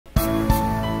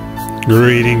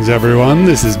Greetings everyone,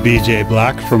 this is BJ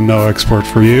Black from No Export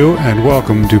For You, and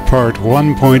welcome to part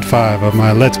 1.5 of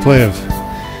my Let's Play of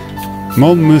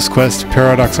Mon-musu Quest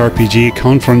Paradox RPG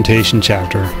Confrontation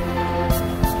Chapter.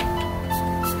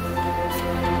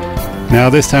 Now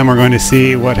this time we're going to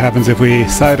see what happens if we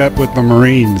side up with the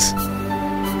Marines.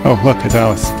 Oh look, it's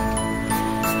Alice.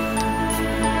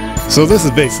 So this is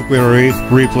basically a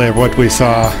replay of what we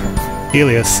saw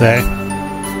Ilias say.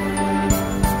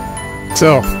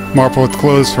 So, Marport's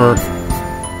closed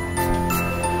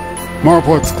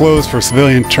for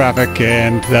civilian traffic,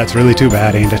 and that's really too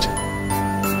bad, ain't it?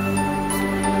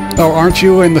 Oh, aren't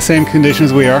you in the same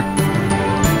conditions we are?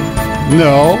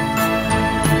 No.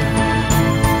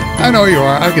 I know you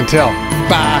are, I can tell.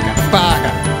 Baka.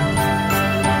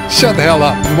 Shut the hell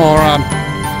up, moron.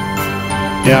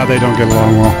 Yeah, they don't get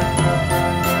along well.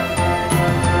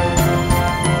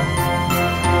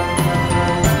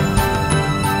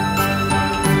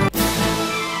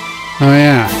 Oh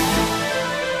yeah.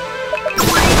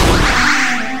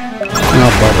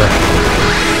 Oh bugger.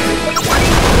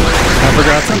 I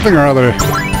forgot something or other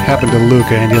happened to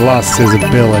Luca and he lost his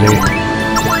ability.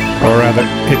 Or rather,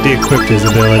 it de-equipped his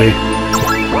ability.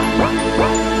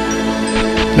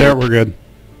 There, we're good.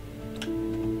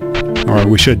 Or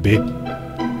we should be.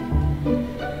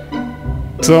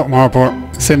 So,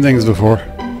 Marport, same thing as before.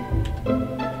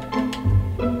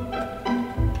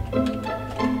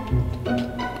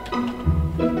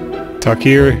 Talk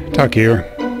here.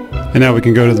 And now we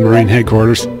can go to the Marine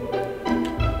headquarters.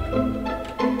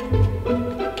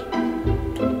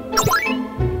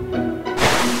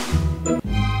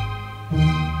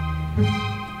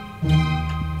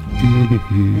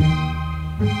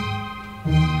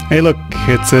 Hey look,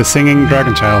 it's a singing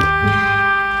dragon child.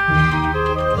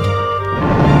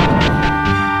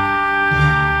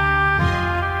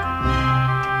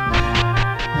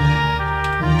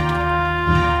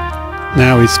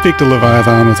 Now we speak to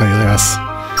Leviathan with Ilias.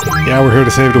 Yeah, we're here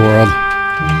to save the world.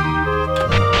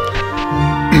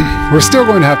 We're still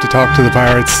going to have to talk to the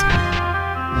pirates.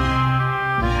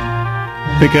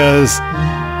 Because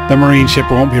the Marine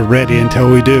ship won't be ready until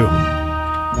we do.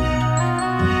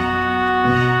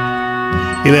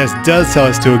 Ilias does tell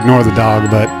us to ignore the dog,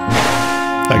 but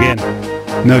again,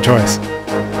 no choice.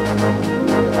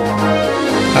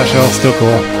 That shell's still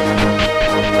cool.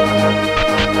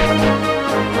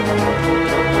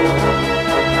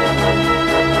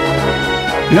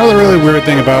 You know the really weird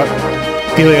thing about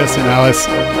Ilias and Alice?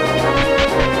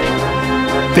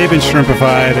 They've been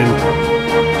shrimpified and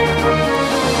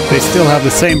they still have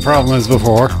the same problem as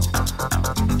before.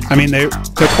 I mean, the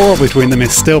quarrel between them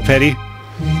is still petty,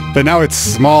 but now it's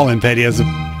small and petty as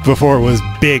before it was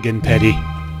big and petty.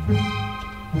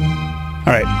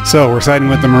 Alright, so we're siding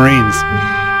with the Marines.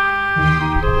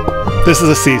 This is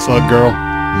a sea slug girl.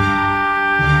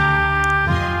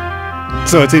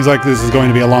 So it seems like this is going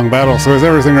to be a long battle. So is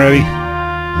everything ready?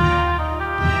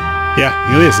 Yeah,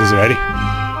 Ilias is ready.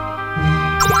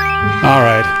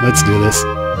 Alright, let's do this.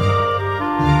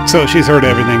 So she's heard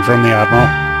everything from the Admiral.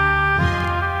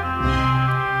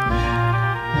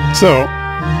 So,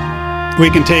 we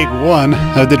can take one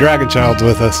of the Dragon Childs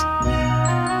with us.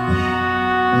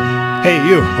 Hey,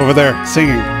 you, over there,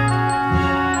 singing.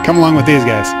 Come along with these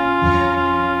guys.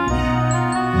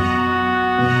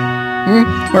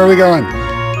 Where are we going?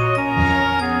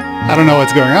 I don't know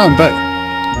what's going on, but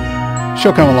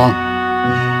she'll come along.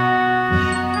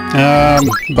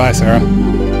 Bye, Sarah.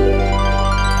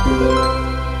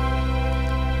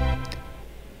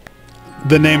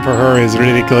 The name for her is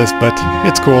ridiculous, but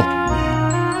it's cool.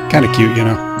 Kinda cute, you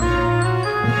know.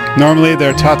 Normally,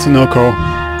 they're Tatsunoko,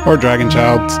 or Dragon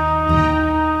Childs.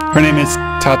 Her name is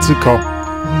Tatsuko.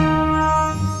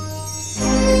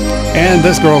 And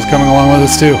this girl's coming along with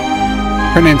us, too.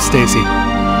 Her name's Stacy.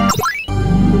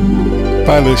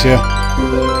 Bye, Lucia.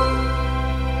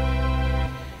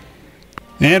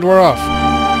 And we're off.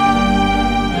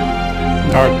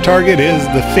 Our target is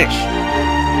the fish.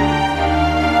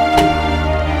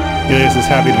 Ilias is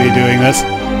happy to be doing this.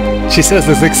 She says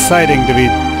it's exciting to be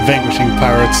vanquishing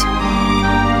pirates.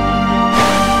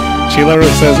 She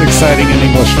literally says exciting in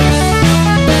English.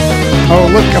 Oh,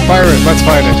 look, a pirate. Let's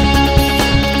fight it.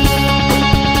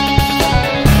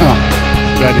 Oh,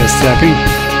 that is stepping.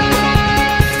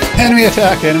 Enemy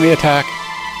attack, enemy attack.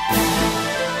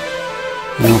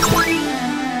 No.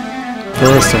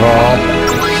 First of all,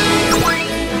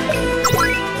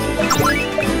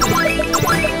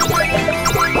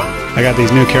 I got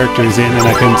these new characters in and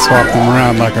I couldn't swap them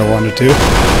around like I wanted to.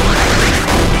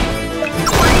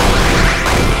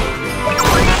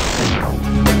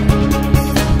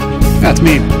 That's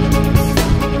me.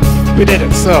 We did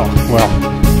it, so, well,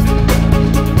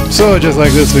 So just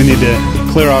like this, we need to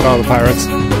clear out all the pirates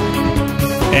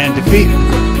and defeat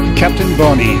Captain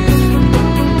Boney.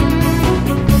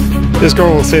 This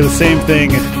girl will say the same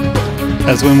thing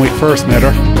as when we first met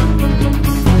her.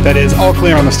 That is, all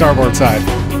clear on the starboard side.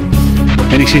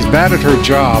 Meaning she's bad at her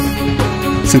job,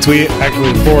 since we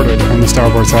actually boarded from the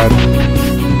starboard side.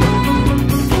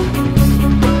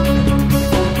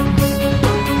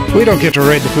 We don't get to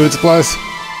raid the food supplies.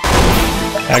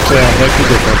 Actually, I beg to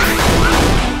differ.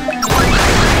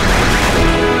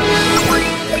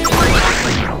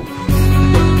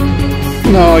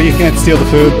 No, you can't steal the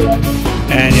food.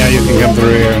 And yeah, you can come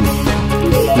through here and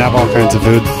nab all kinds of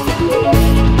food.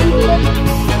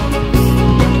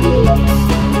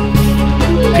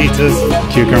 Pizzas,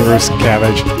 cucumbers,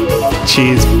 cabbage,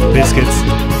 cheese, biscuits.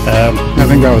 I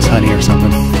think that was honey or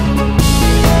something.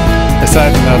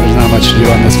 Aside from that, there's not much to do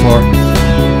on this floor.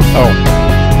 Oh.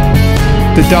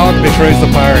 The dog betrays the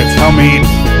pirates. How mean.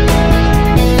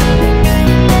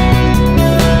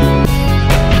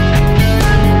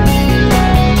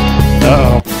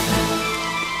 Uh-oh.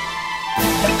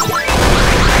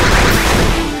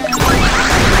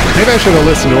 Maybe I should have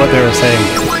listened to what they were saying.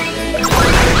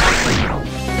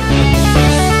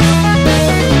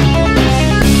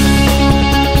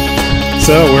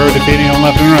 So, we're defeating them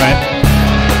left and right.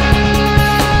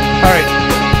 Alright,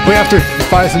 we have to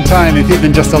buy some time, if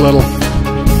even just a little.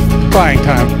 Buying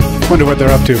time. Wonder what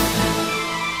they're up to.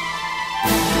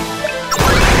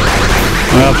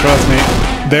 Well, trust me,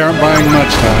 they aren't buying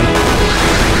much time.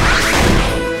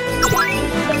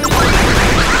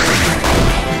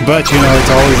 But, you know,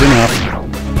 it's always enough.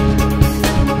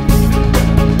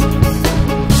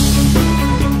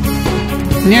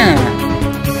 Yeah.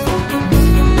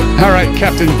 Alright,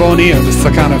 Captain Boney of the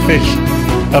Sakana fish,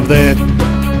 of the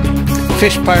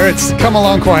fish pirates, come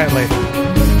along quietly.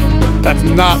 That's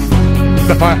not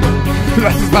the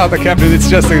that's not the captain, it's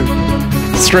just a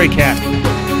stray cat.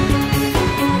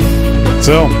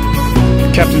 So,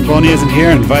 Captain Boney isn't here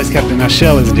and Vice Captain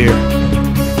Ashell isn't here.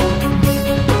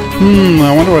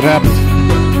 I wonder what happened.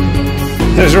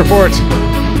 There's a report.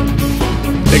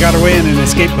 They got away in an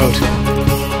escape boat.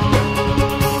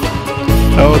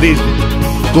 Oh, these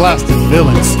blasted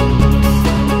villains.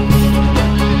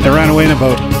 They ran away in a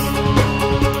boat.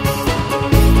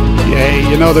 Hey,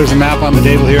 you know there's a map on the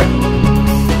table here?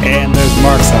 And there's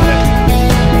marks on it.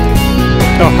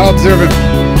 Oh, how observant.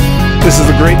 This is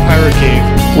the Great Pirate Cave.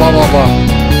 Blah, blah, blah.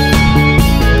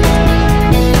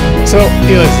 So,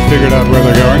 Ilias has figured out where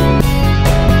they're going.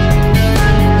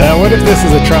 What if this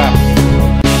is a trap?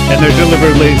 And they're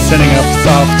deliberately sending us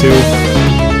off to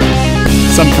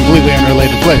some completely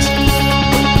unrelated place?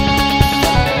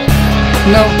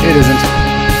 No, it isn't.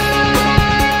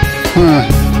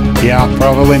 Yeah,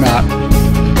 probably not.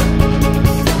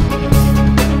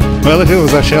 Well, if it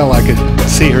was Ashell, I could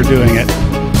see her doing it.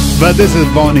 But this is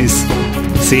Boney's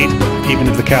seat, even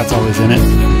if the cat's always in it.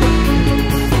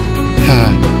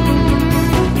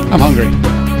 I'm hungry.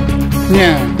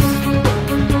 Yeah.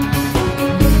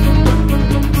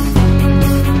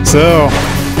 So,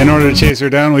 in order to chase her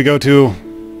down, we go to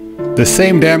the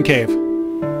same damn cave.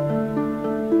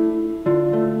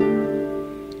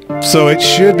 So it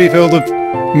should be filled with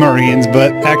Marines,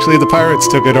 but actually the pirates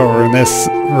took it over in this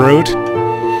route.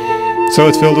 So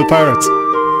it's filled with pirates.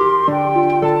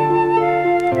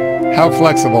 How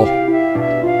flexible.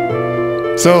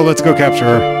 So let's go capture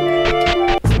her.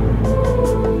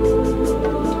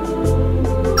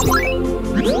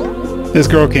 This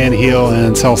girl can heal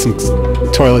and sell some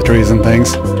toiletries and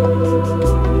things.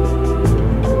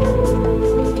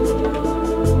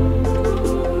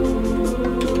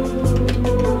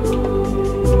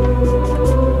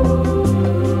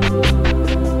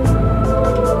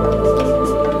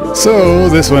 So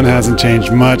this one hasn't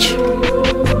changed much.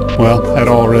 Well, at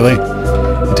all really.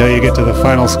 Until you get to the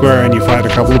final square and you fight a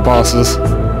couple of bosses.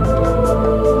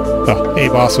 Oh, a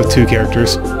boss with 2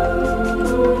 characters.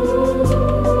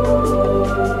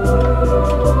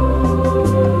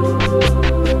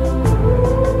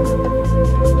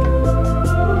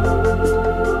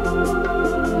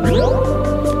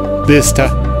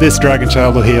 This dragon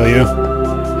child will heal you.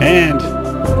 And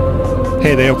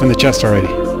hey, they opened the chest already.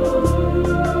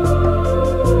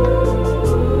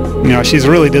 You know, she's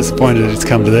really disappointed it's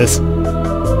come to this.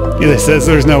 Ilias says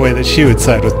there's no way that she would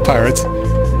side with pirates.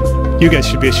 You guys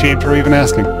should be ashamed for even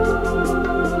asking.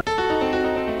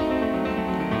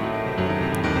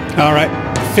 Alright,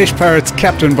 Fish Pirates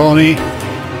Captain Boney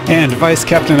and Vice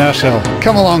Captain Ashell.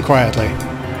 Come along quietly.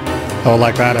 Oh,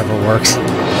 like that ever works.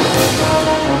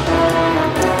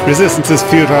 Resistance is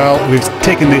futile. We've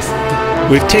taken the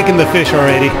fish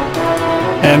already,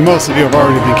 and most of you have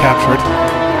already been captured.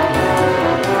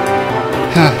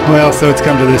 Well, so it's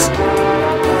come to this.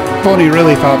 Bonnie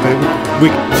really thought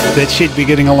that she'd be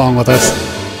getting along with us.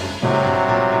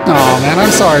 Oh man,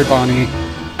 I'm sorry, Bonnie.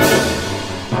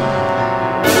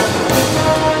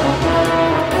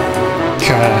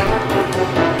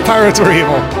 Pirates are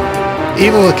evil.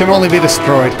 Evil can only be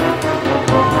destroyed.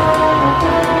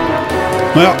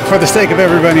 Well, for the sake of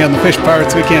everybody on the fish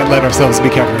pirates, we can't let ourselves be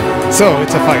captured. So,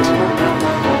 it's a fight.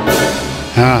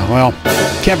 Well,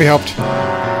 can't be helped.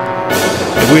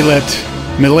 If we let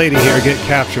Milady here get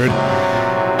captured,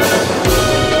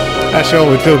 Ashel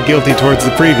would feel guilty towards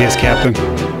the previous captain.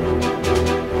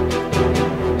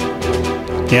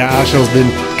 Yeah, Ashel's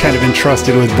been kind of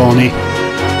entrusted with Bonnie.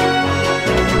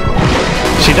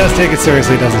 She does take it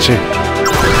seriously, doesn't she?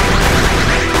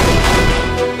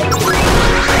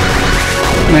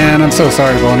 Man, I'm so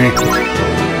sorry, Bonnie.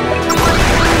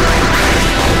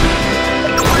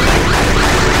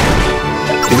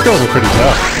 These girls are pretty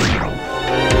tough.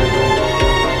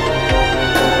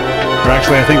 Or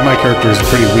actually, I think my character is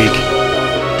pretty weak.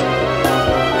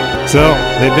 So,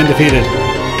 they've been defeated.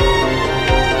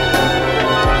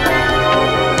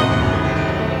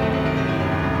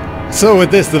 So with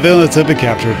this, the villains have been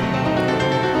captured.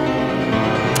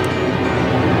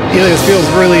 Ilias feels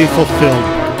really fulfilled,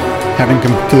 having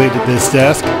completed this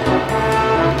task.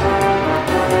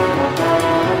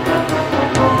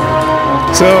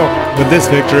 So, with this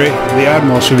victory, the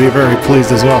Admiral should be very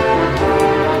pleased as well.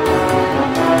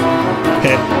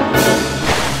 Hey.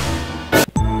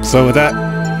 So with that,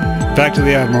 back to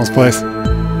the Admiral's place.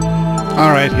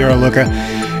 Alright, Hero Luca.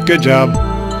 Good job.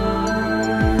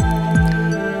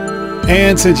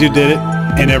 And since you did it,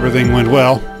 and everything went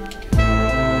well,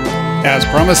 as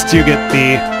promised, you get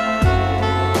the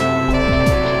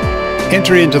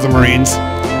entry into the Marines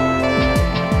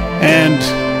and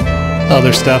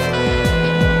other stuff.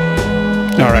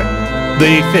 Alright,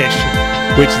 the fish,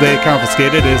 which they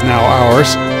confiscated, is now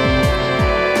ours.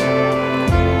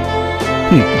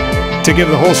 To give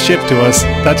the whole ship to us,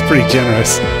 that's pretty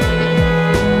generous.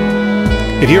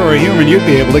 If you were a human, you'd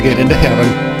be able to get into heaven.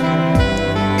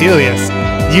 Ilias,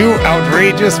 you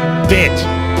outrageous bitch!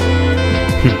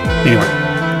 Anyway,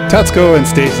 Tatsuko and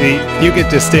Stacy, you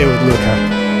get to stay with Luca.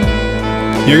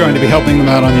 You're going to be helping them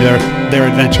out on their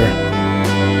adventure.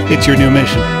 It's your new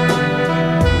mission.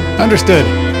 Understood.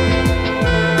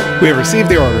 We have received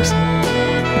the orders.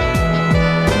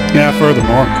 Yeah,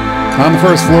 furthermore, on the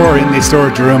first floor in the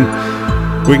storage room,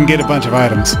 we can get a bunch of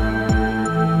items.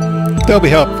 They'll be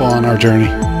helpful on our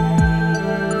journey.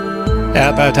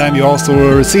 At that time, you also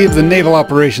will receive the Naval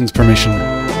Operations permission.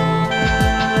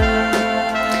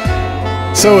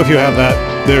 So if you have that,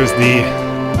 there's the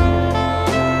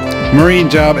Marine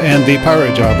job and the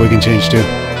Pirate job we can change to.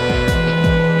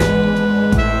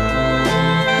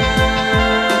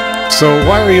 So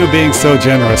why are you being so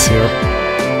generous here?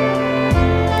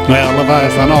 Well,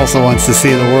 Leviathan also wants to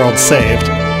see the world saved.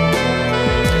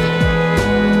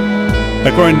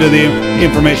 According to the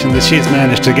information that she's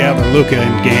managed to gather, Luca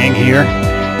and gang here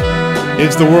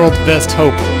is the world's best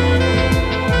hope.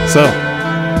 So,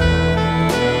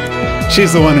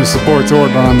 she's the one who supports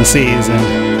order on the seas, and,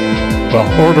 well,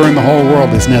 order in the whole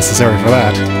world is necessary for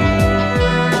that.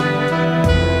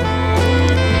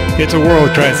 It's a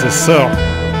world crisis, so,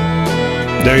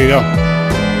 there you go.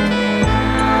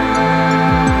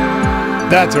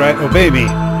 That's right, obey me.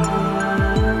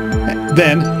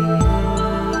 Then,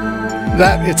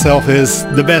 that itself is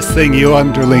the best thing you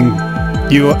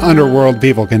underworld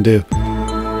people can do.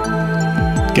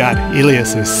 God,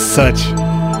 Ilias is such...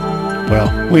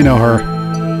 well, we know her.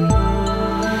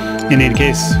 In any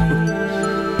case,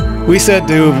 we said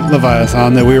to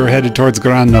Leviathan that we were headed towards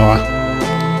Grand Noah.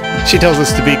 She tells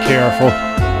us to be careful,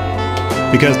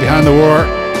 because behind the war...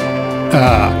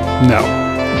 no.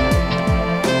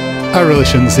 I really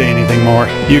shouldn't say anything more.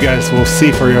 You guys will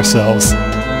see for yourselves.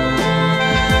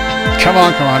 Come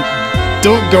on, come on.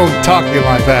 Don't go talking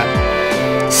like that.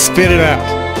 Spit it out.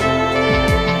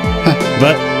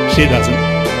 But she doesn't.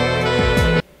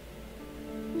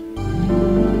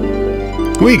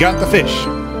 We got the fish.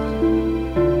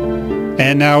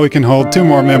 And now we can hold 2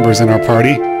 more members in our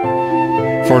party.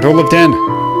 For a total of 10.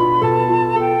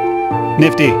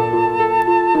 Nifty.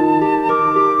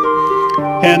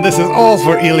 And this is all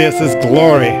for Ilias's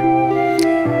glory.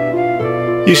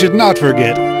 You should not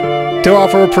forget to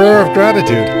offer a prayer of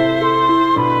gratitude.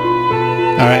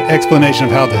 Alright, explanation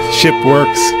of how the ship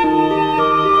works.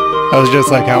 That was just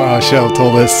like how Ashel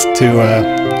told us to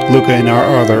Luca in our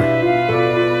other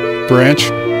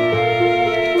branch.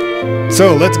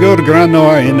 So, let's go to Grand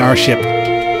Noah in our ship.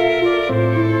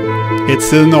 It's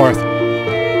to the north.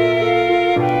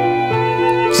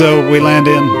 So, we land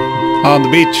in On the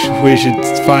beach, we should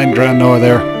find Grand Noah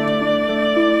there.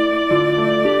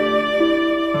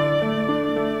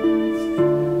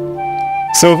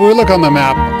 So if we look on the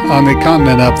map, on the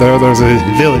continent up there, there's a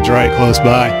village right close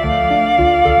by.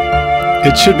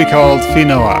 It should be called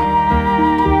Finoa.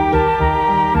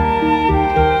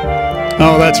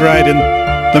 Oh, that's right, in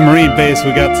the marine base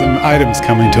we got some items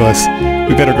coming to us.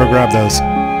 We better go grab those.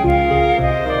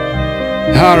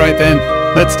 Alright then,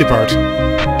 let's depart.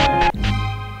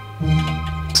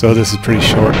 So this is pretty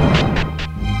short.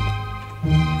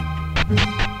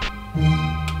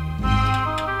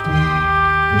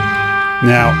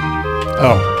 Now,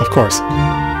 oh, of course,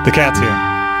 the cat's here.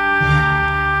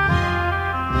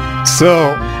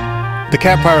 So, the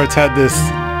cat pirates had this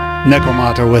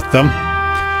Nekomata with them,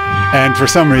 and for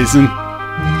some reason,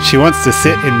 she wants to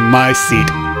sit in my seat.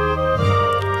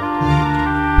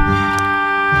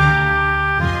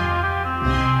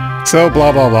 So,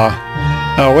 blah blah blah.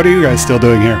 Oh, what are you guys still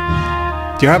doing here?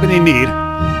 Do you have any need?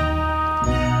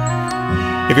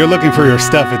 If you're looking for your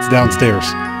stuff, it's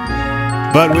downstairs.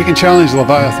 But we can challenge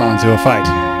Leviathan to a fight.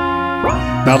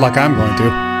 Not like I'm going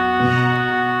to.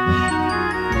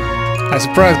 I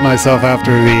surprised myself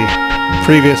after the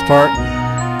previous part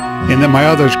in that my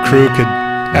other crew could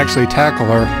actually tackle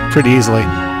her pretty easily.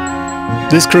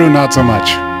 This crew, not so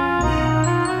much.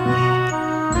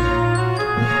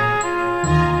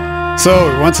 So,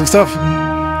 you want some stuff?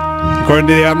 According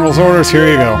to the Admiral's orders, here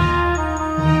you go.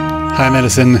 High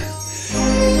medicine,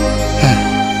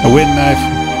 a wind knife,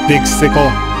 big sickle,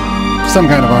 some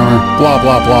kind of armor, blah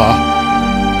blah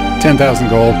blah. 10,000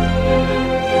 gold.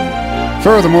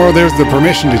 Furthermore, there's the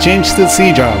permission to change to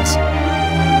sea jobs.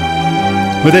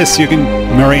 With this, you can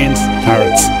Marines,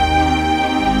 pirates.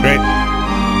 Great.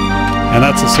 And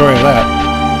that's the story of that.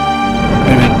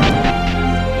 Wait a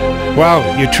minute. Wow,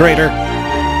 you traitor.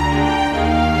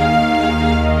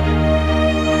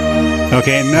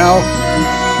 Okay, now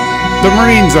the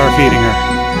Marines are feeding her.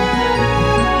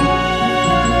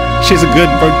 She's a good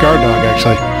guard dog,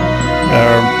 actually.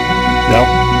 No.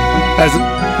 As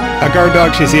a guard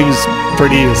dog, she seems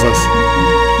pretty useless.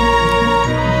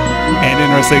 And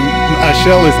interesting,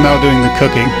 Shell is now doing the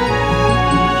cooking.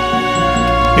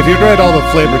 If you'd read all the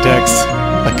flavor texts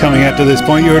coming up to this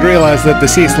point, you would realize that the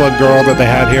sea slug girl that they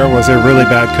had here was a really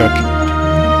bad cook.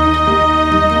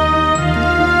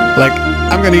 Like,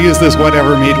 I'm gonna use this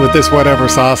whatever meat with this whatever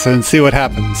sauce and see what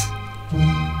happens.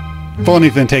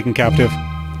 Bonnie's been taken captive.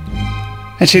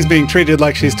 And she's being treated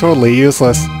like she's totally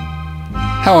useless.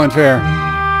 How unfair.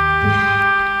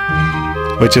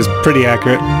 Which is pretty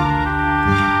accurate.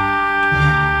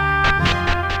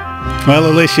 Well,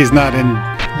 at least she's not in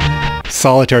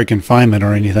solitary confinement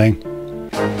or anything.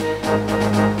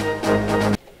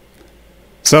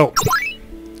 So,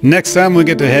 next time we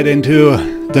get to head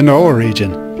into the Noah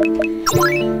region.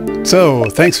 So,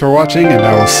 thanks for watching, and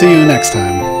I will see you next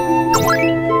time.